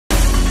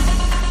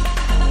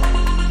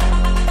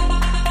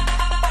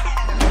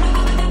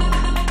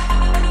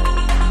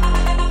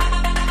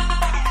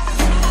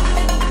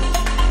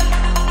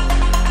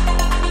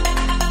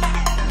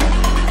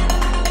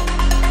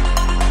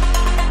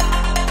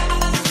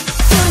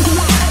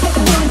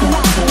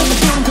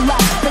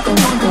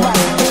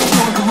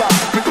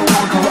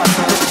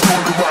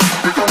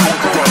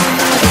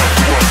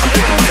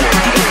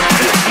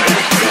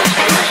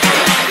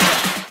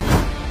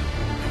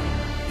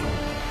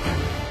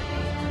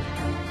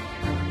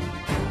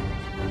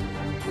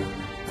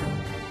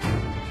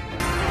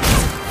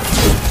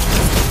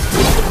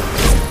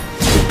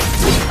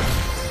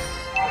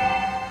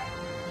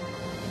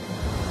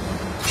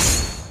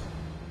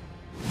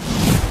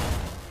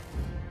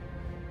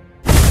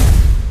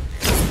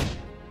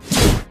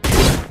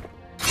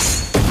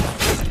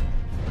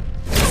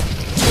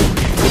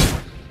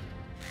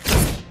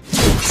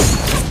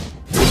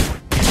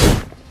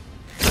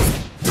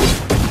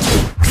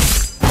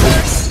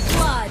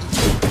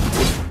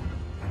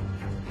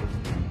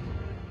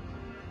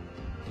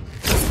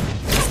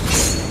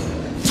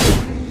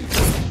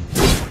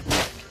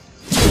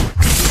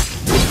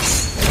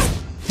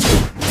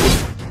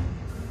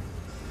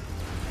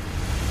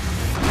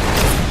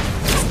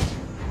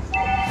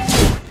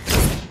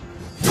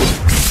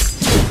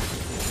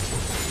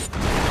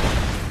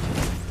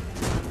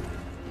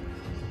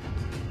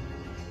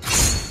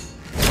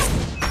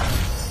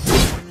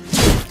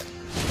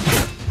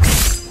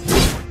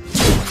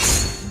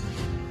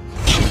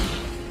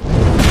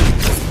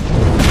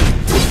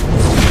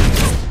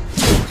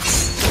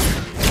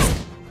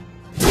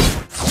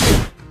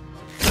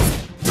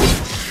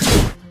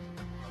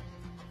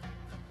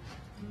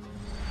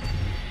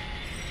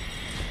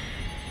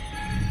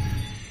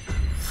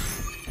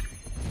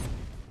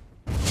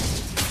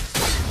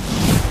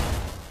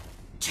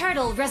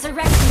Turtle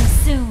resurrecting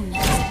soon.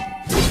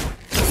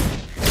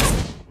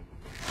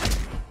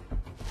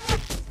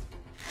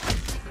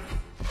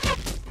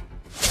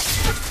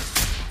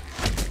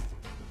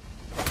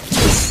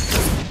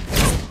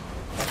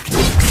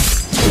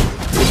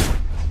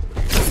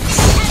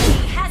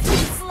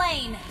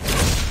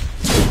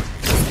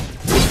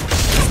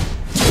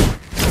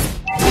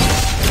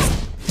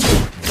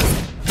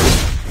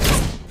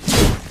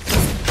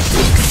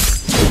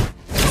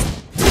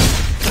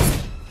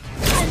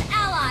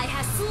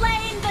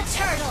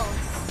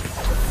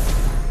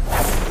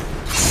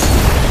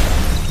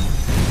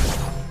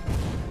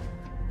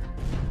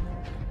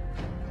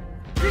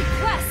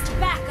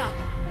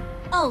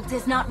 Ult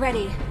is not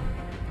ready.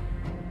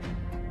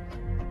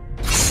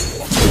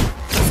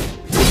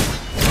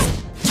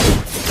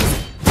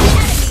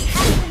 Enemy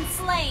has been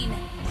slain.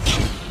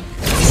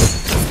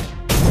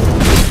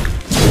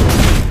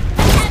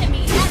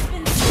 Enemy has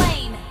been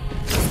slain.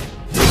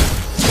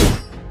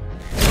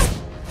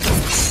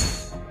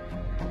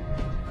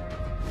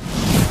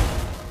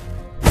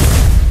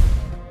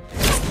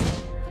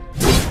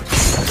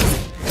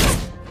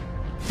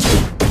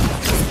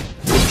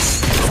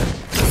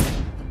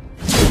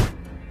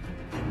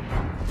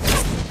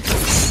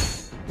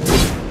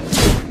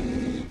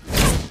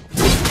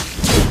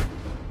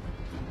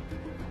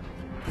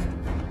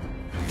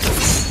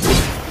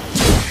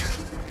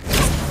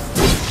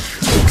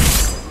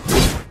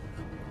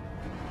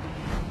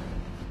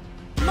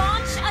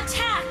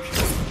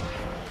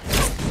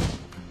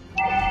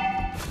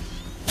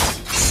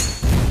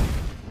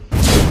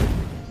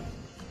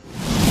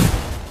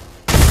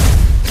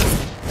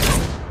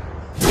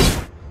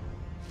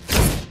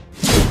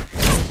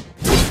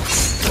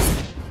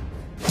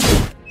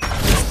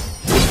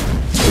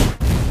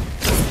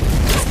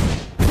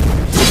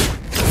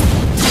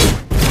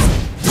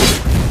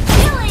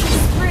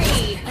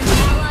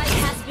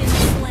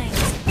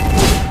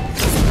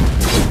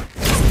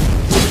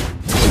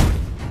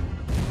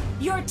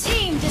 Your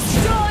team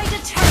destroyed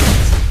a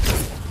turret!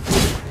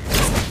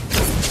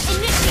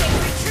 Initiate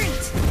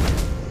retreat!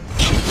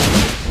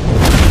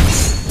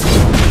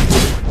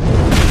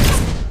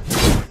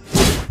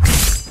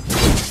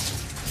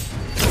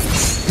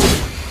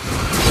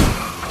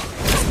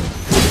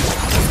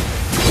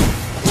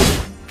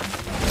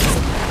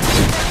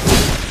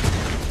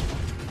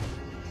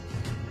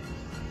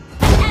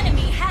 An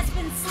enemy has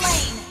been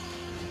slain!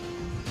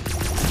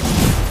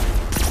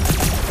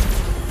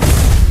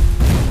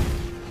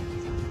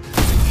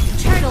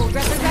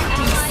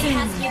 Resurrecting soon.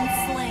 Has been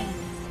slain.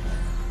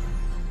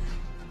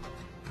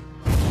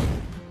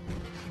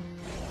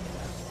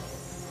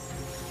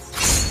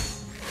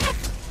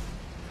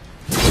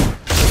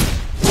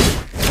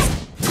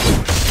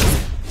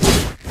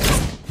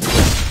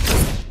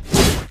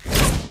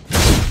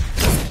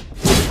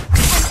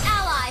 An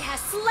ally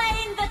has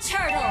slain the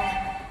turtle.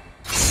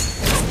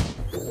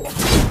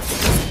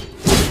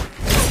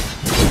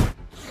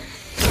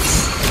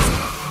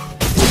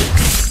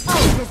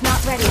 Ult is not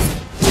ready.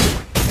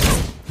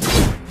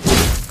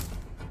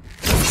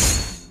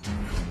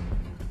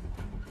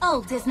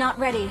 Ult is not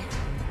ready.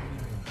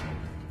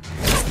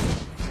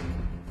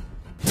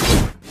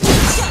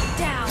 Shut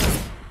down!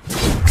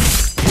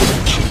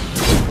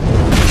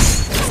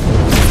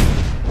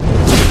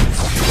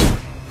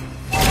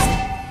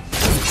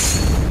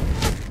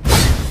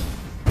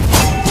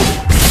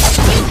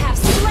 You have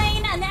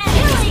slain an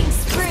enemy! Killing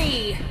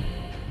spree!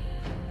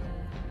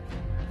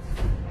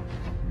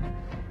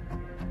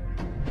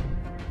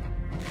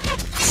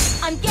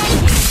 I'm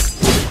getting you!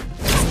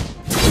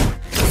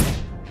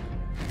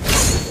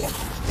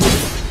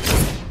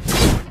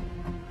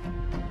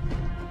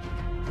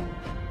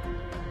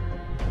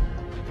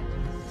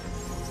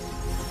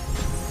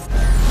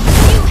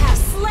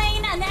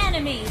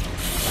 Enemy!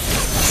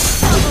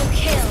 Double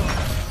kill!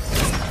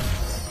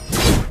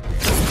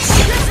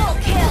 Triple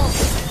kill!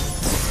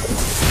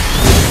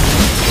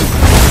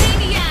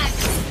 Maniac!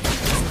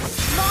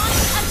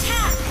 Launch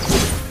attack!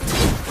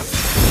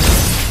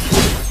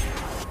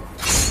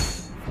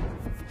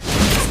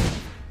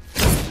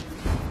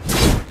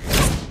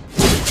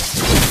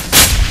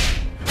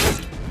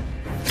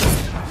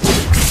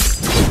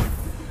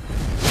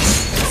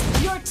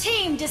 Your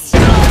team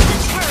destroyed the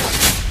turret!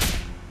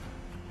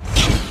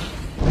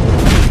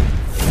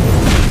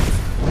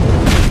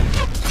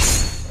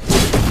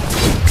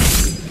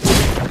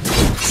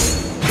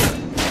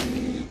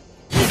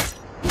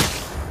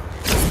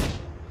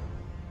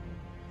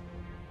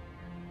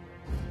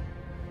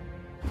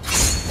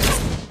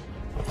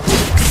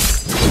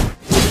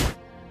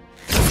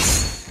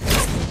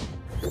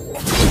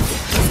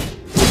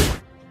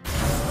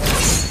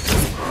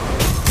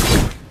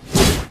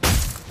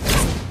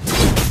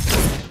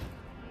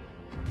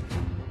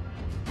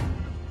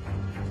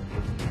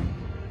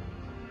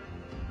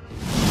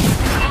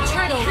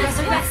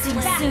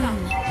 Resurrecting soon.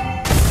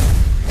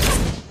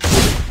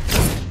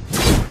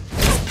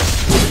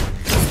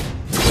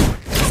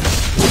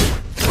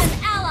 An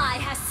ally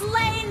has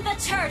slain the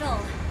turtle.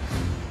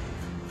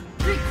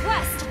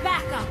 Request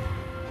backup.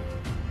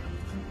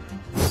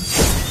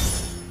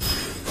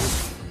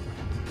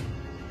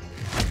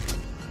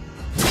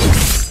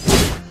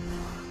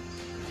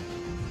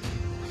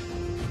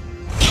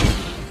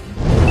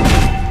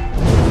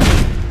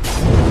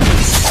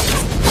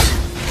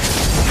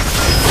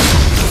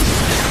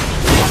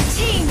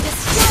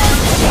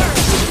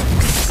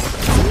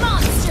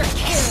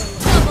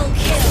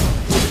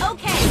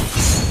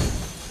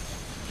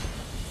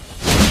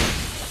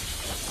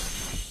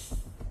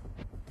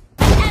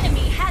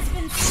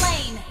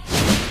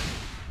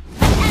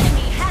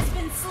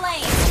 been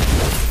slain.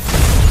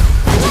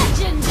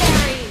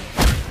 Legendary.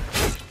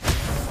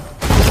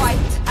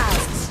 Wiped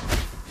out.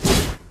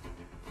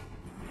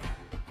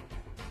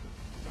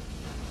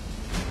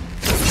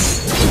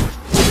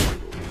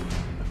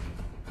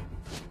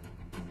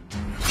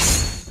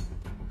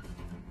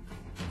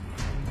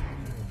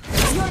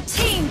 Your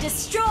team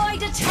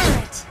destroyed a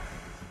turret.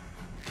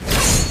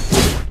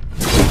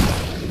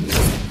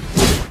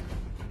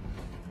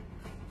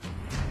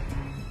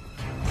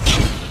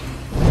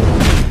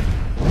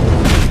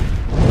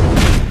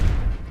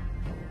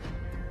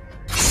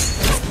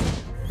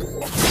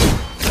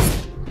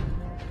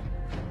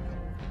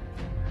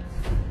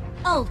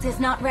 Ult is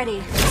not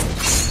ready.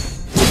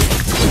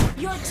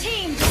 Your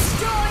team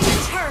destroyed a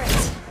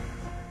turret.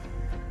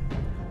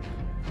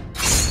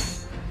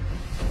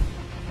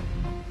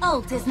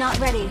 Ult is not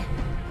ready.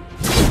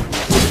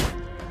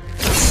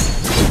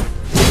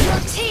 Your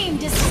team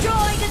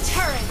destroyed a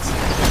turret.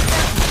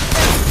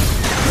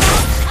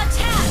 Launch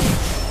attack.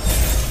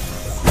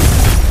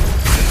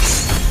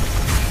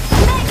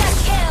 Mega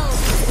kill.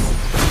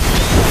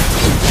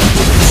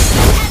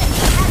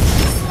 Enemy has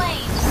been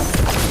slain.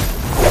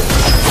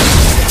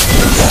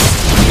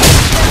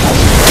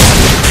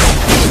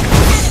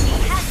 Enemy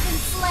has been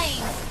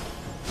slain.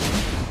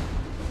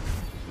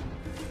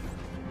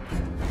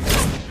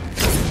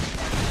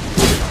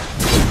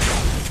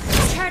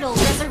 Turtle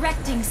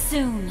resurrecting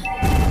soon.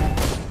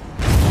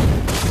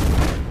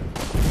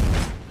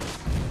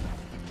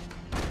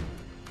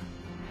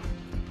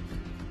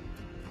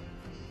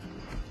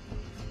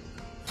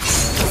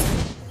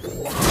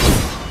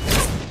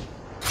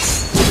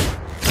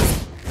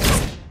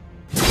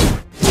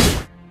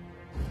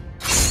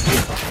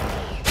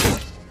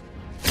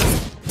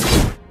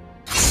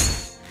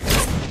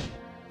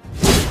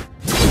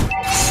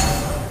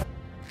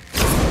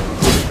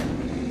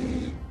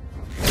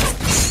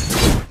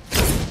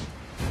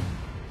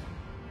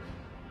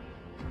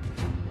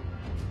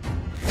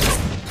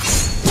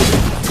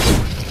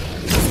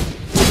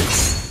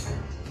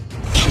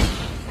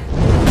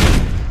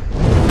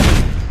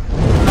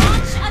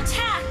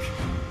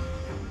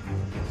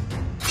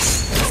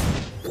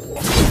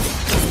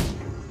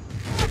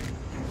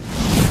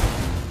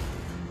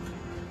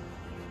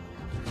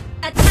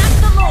 Attack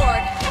the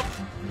Lord!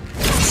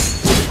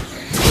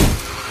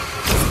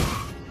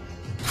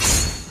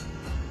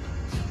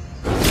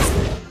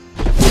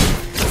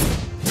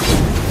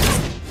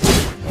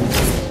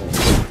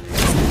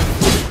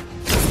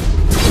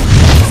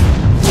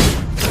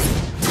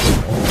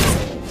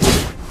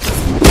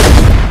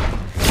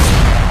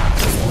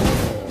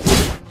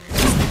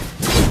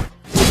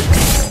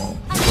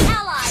 An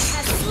ally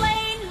has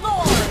slain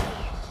Lord!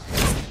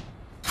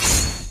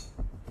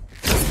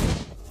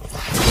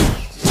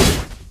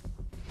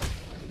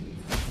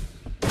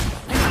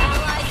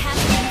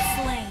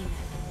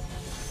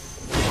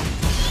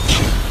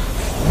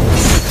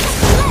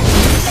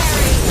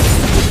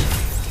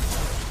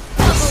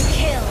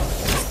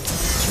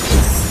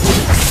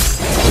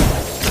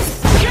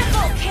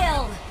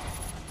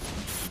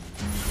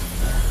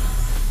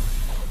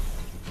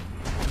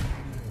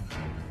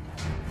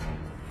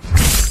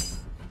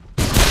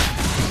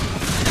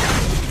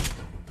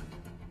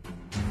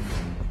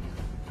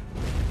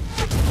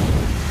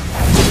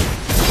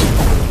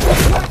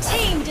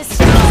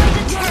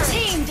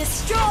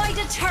 Destroyed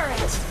a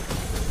turret!